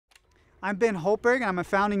I'm Ben Holtberg, and I'm a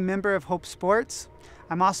founding member of Hope Sports.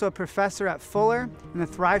 I'm also a professor at Fuller in the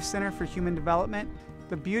Thrive Center for Human Development.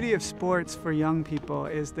 The beauty of sports for young people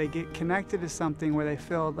is they get connected to something where they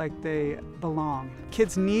feel like they belong.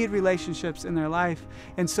 Kids need relationships in their life,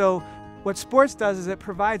 and so what sports does is it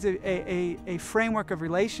provides a framework of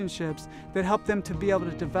relationships that help them to be able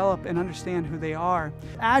to develop and understand who they are.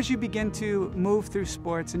 As you begin to move through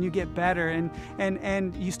sports and you get better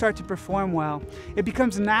and you start to perform well, it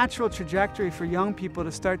becomes a natural trajectory for young people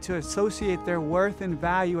to start to associate their worth and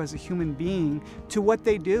value as a human being to what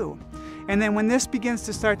they do. And then when this begins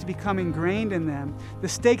to start to become ingrained in them, the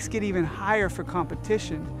stakes get even higher for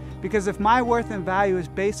competition. Because if my worth and value is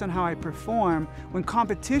based on how I perform, when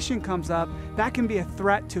competition comes up, that can be a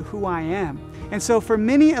threat to who I am. And so for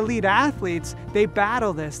many elite athletes, they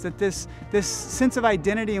battle this sense of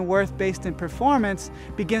identity and worth based in performance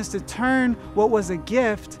begins to turn what was a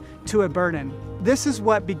gift to a burden. This is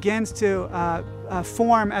what begins to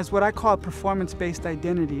form as what I call performance-based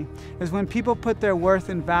identity, is when people put their worth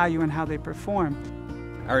and value in how they perform.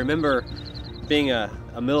 I remember being a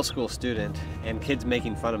middle school student and kids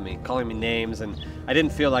making fun of me, calling me names, and I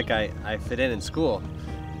didn't feel like I fit in school.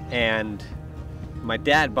 And my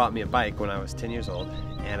dad bought me a bike when I was 10 years old,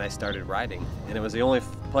 and I started riding. And it was the only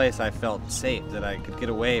place I felt safe, that I could get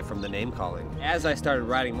away from the name calling. As I started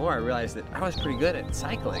riding more, I realized that I was pretty good at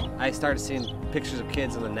cycling. I started seeing pictures of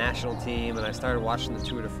kids on the national team, and I started watching the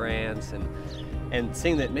Tour de France, and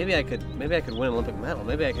seeing that maybe I could win an Olympic medal.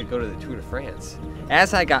 Maybe I could go to the Tour de France.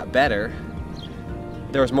 As I got better,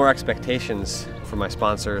 there was more expectations from my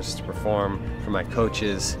sponsors to perform, from my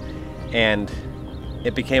coaches, and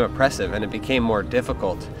it became oppressive and it became more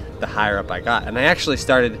difficult the higher up I got. And I actually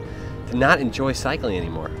started to not enjoy cycling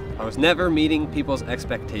anymore. I was never meeting people's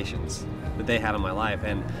expectations that they had on my life,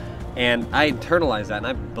 and I internalized that, and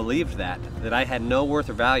I believed that I had no worth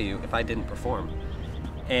or value if I didn't perform.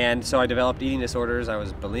 And so I developed eating disorders. I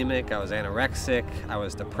was bulimic, I was anorexic, I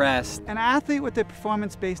was depressed. An athlete with a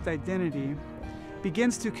performance-based identity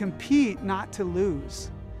begins to compete not to lose.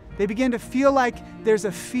 They begin to feel like there's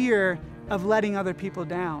a fear of letting other people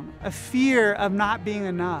down, a fear of not being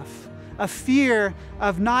enough, a fear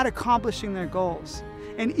of not accomplishing their goals.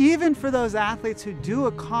 And even for those athletes who do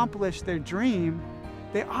accomplish their dream,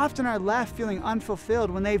 they often are left feeling unfulfilled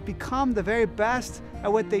when they've become the very best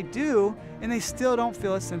at what they do and they still don't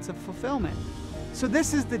feel a sense of fulfillment. So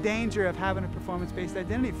this is the danger of having a performance-based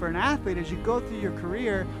identity for an athlete as you go through your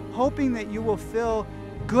career, hoping that you will feel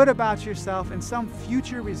good about yourself in some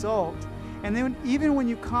future result. And then even when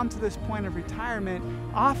you come to this point of retirement,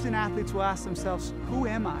 often athletes will ask themselves, who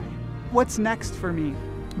am I? What's next for me?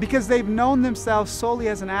 Because they've known themselves solely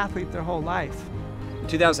as an athlete their whole life. In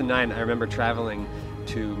 2009, I remember traveling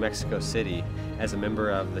to Mexico City as a member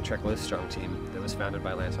of the Trek Livestrong team that was founded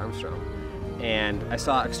by Lance Armstrong. And I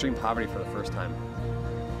saw extreme poverty for the first time.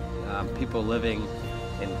 People living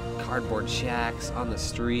in cardboard shacks on the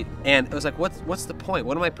street. And it was like, what's the point?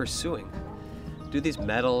 What am I pursuing? Do these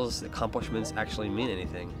medals, accomplishments actually mean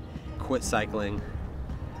anything? Quit cycling.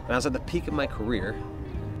 And I was at the peak of my career,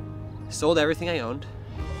 sold everything I owned,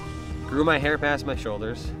 grew my hair past my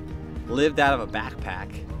shoulders, lived out of a backpack.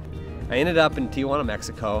 I ended up in Tijuana,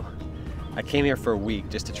 Mexico. I came here for a week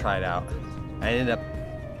just to try it out. I ended up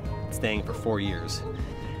staying for 4 years,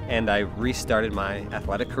 and I restarted my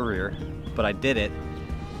athletic career, but I did it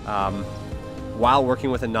while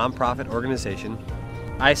working with a nonprofit organization.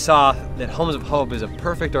 I saw that Homes of Hope is a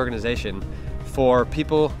perfect organization for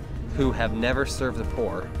people who have never served the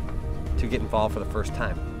poor to get involved for the first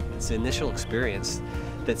time. It's the initial experience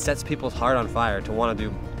that sets people's heart on fire to want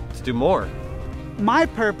to do more. My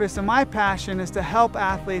purpose and my passion is to help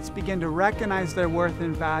athletes begin to recognize their worth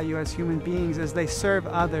and value as human beings as they serve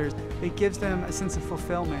others. It gives them a sense of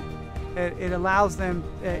fulfillment. It allows them,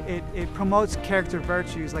 it promotes character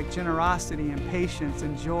virtues like generosity and patience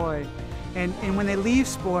and joy. And when they leave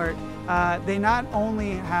sport, they not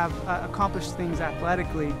only have accomplished things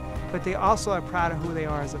athletically, but they also are proud of who they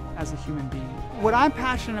are as a human being. What I'm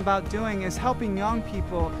passionate about doing is helping young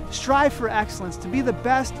people strive for excellence, to be the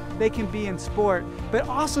best they can be in sport, but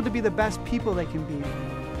also to be the best people they can be.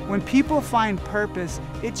 When people find purpose,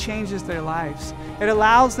 it changes their lives. It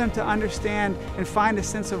allows them to understand and find a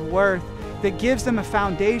sense of worth that gives them a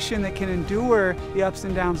foundation that can endure the ups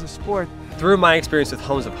and downs of sport. Through my experience with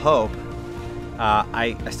Homes of Hope,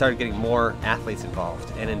 I started getting more athletes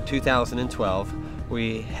involved, and in 2012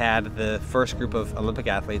 we had the first group of Olympic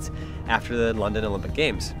athletes after the London Olympic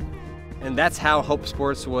Games. And that's how Hope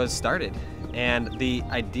Sports was started. And the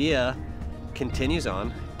idea continues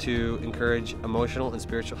on to encourage emotional and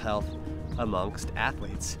spiritual health amongst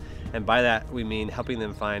athletes. And by that, we mean helping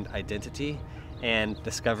them find identity and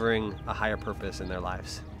discovering a higher purpose in their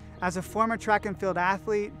lives. As a former track and field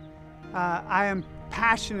athlete, I am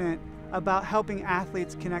passionate about helping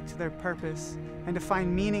athletes connect to their purpose and to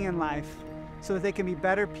find meaning in life so that they can be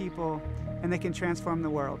better people and they can transform the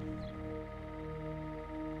world.